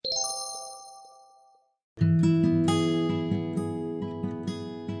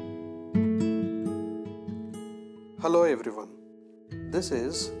Hello everyone, this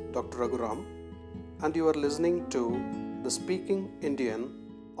is Dr. Raghuram and you are listening to The Speaking Indian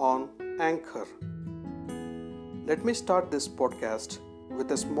on Anchor. Let me start this podcast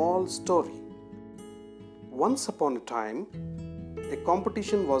with a small story. Once upon a time, a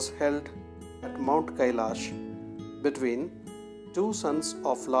competition was held at Mount Kailash between two sons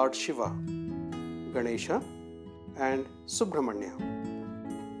of Lord Shiva, Ganesha and Subramanya.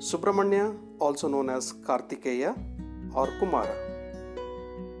 Subramanya, also known as Kartikeya or Kumara.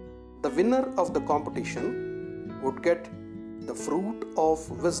 The winner of the competition would get the fruit of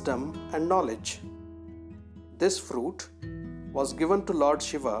wisdom and knowledge. This fruit was given to Lord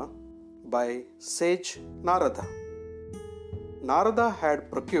Shiva by sage Narada. Narada had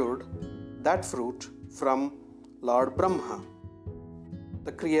procured that fruit from Lord Brahma,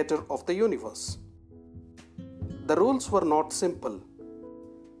 the creator of the universe. The rules were not simple.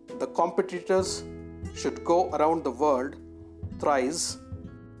 The competitors should go around the world thrice,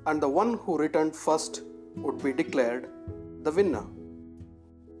 and the one who returned first would be declared the winner.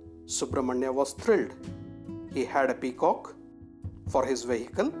 Subramanya was thrilled. He had a peacock for his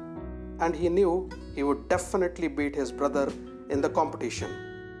vehicle, and he knew he would definitely beat his brother in the competition.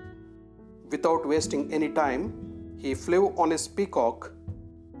 Without wasting any time, he flew on his peacock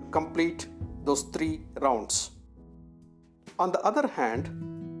to complete those 3 rounds. On the other hand,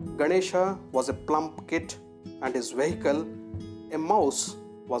 Ganesha was a plump kid and his vehicle, a mouse,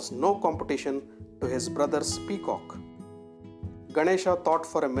 was no competition to his brother's peacock. Ganesha thought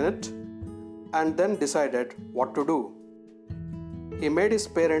for a minute and then decided what to do. He made his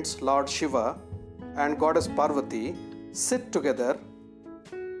parents Lord Shiva and Goddess Parvati sit together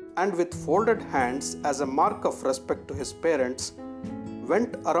and with folded hands as a mark of respect to his parents,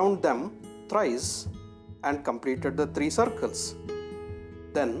 went around them thrice and completed the 3 circles.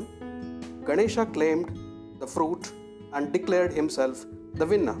 Then Ganesha claimed the fruit and declared himself the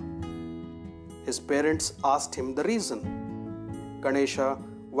winner. His parents asked him the reason. Ganesha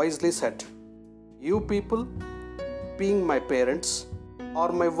wisely said, "You people, being my parents,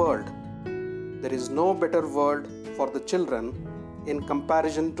 are my world. There is no better world for the children in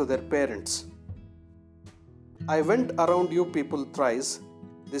comparison to their parents. I went around you people thrice.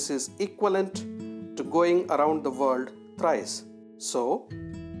 This is equivalent to going around the world thrice. So,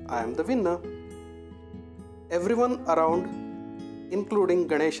 I am the winner." Everyone around, including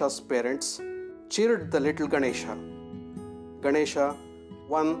Ganesha's parents, cheered the little Ganesha. Ganesha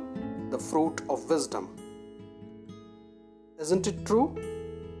won the fruit of wisdom. Isn't it true?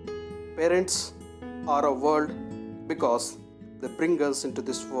 Parents are a world because they bring us into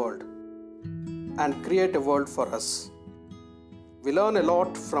this world and create a world for us. We learn a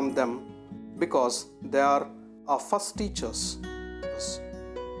lot from them because they are our first teachers.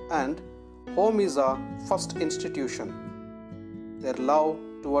 And home is our first institution. Their love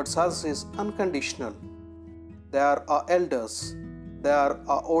towards us is unconditional. They are our elders. They are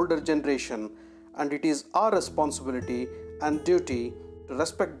our older generation, and it is our responsibility and duty to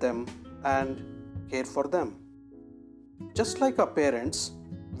respect them and care for them. Just like our parents,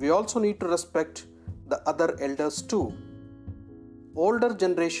 we also need to respect the other elders too. Older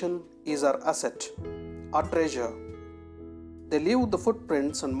generation is our asset, our treasure. They leave the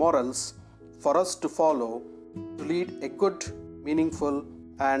footprints and morals for us to follow to lead a good, meaningful,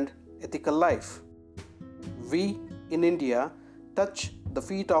 and ethical life. We in India touch the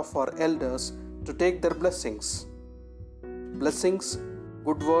feet of our elders to take their blessings. Blessings,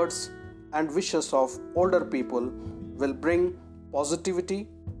 good words, and wishes of older people will bring positivity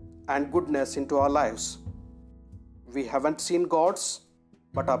and goodness into our lives. We haven't seen gods,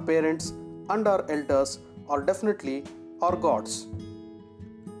 but our parents and our elders are definitely our gods.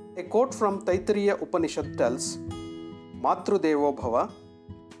 A quote from Taittiriya Upanishad tells, "Matru Devo Bhava,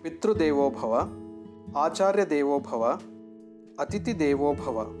 Pitru Devo Bhava, Acharya Devo Bhava, Atiti Devo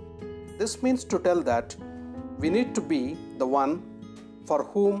Bhava." This means to tell that we need to be the one for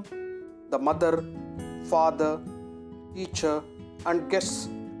whom the mother, father, teacher, and guests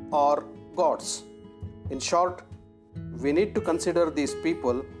are gods. In short, we need to consider these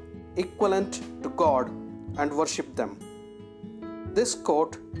people equivalent to God and worship them. This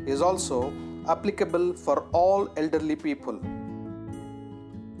quote is also applicable for all elderly people.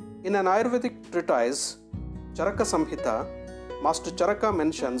 In an Ayurvedic treatise, Charaka Samhita, Master Charaka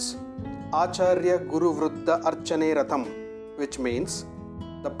mentions Acharya Guru Vruddha Archane Ratham, which means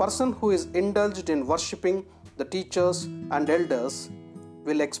the person who is indulged in worshipping the teachers and elders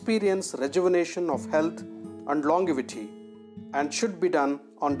will experience rejuvenation of health and longevity and should be done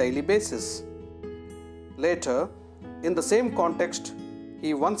on daily basis. Later, in the same context,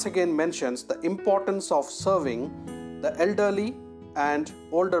 he once again mentions the importance of serving the elderly and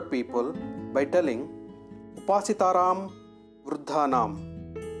older people by telling Upasitaram Vruddhanam.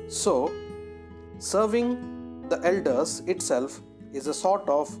 So, serving the elders itself is a sort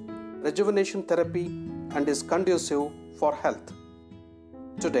of rejuvenation therapy and is conducive for health.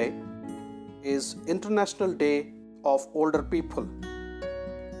 Today is International Day of Older People.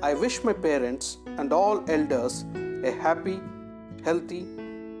 I wish my parents and all elders a happy, healthy,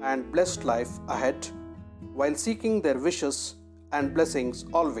 and blessed life ahead while seeking their wishes and blessings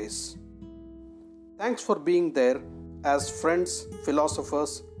always. Thanks for being there as friends,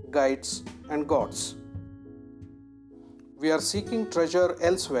 philosophers, guides, and gods. We are seeking treasure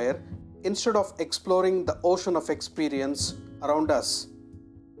elsewhere instead of exploring the ocean of experience around us,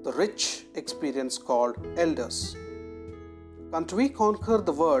 the rich experience called elders. Can't we conquer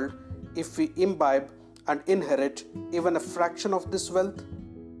the world if we imbibe and inherit even a fraction of this wealth?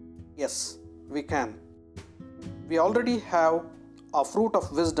 Yes, we can. We already have a fruit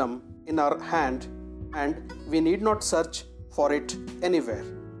of wisdom in our hand and we need not search for it anywhere.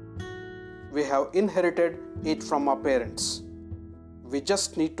 We have inherited it from our parents. We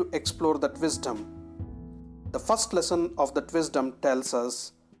just need to explore that wisdom. The first lesson of that wisdom tells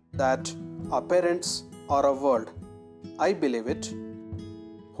us that our parents are our world. I believe it.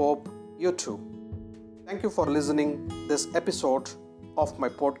 Hope you too. Thank you for listening this episode of my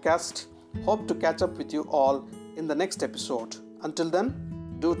podcast. Hope to catch up with you all in the next episode. Until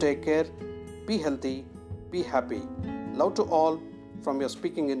then, do take care, be healthy, be happy. Love to all from your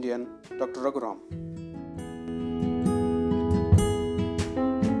Speaking Indian, Dr. Raghuram.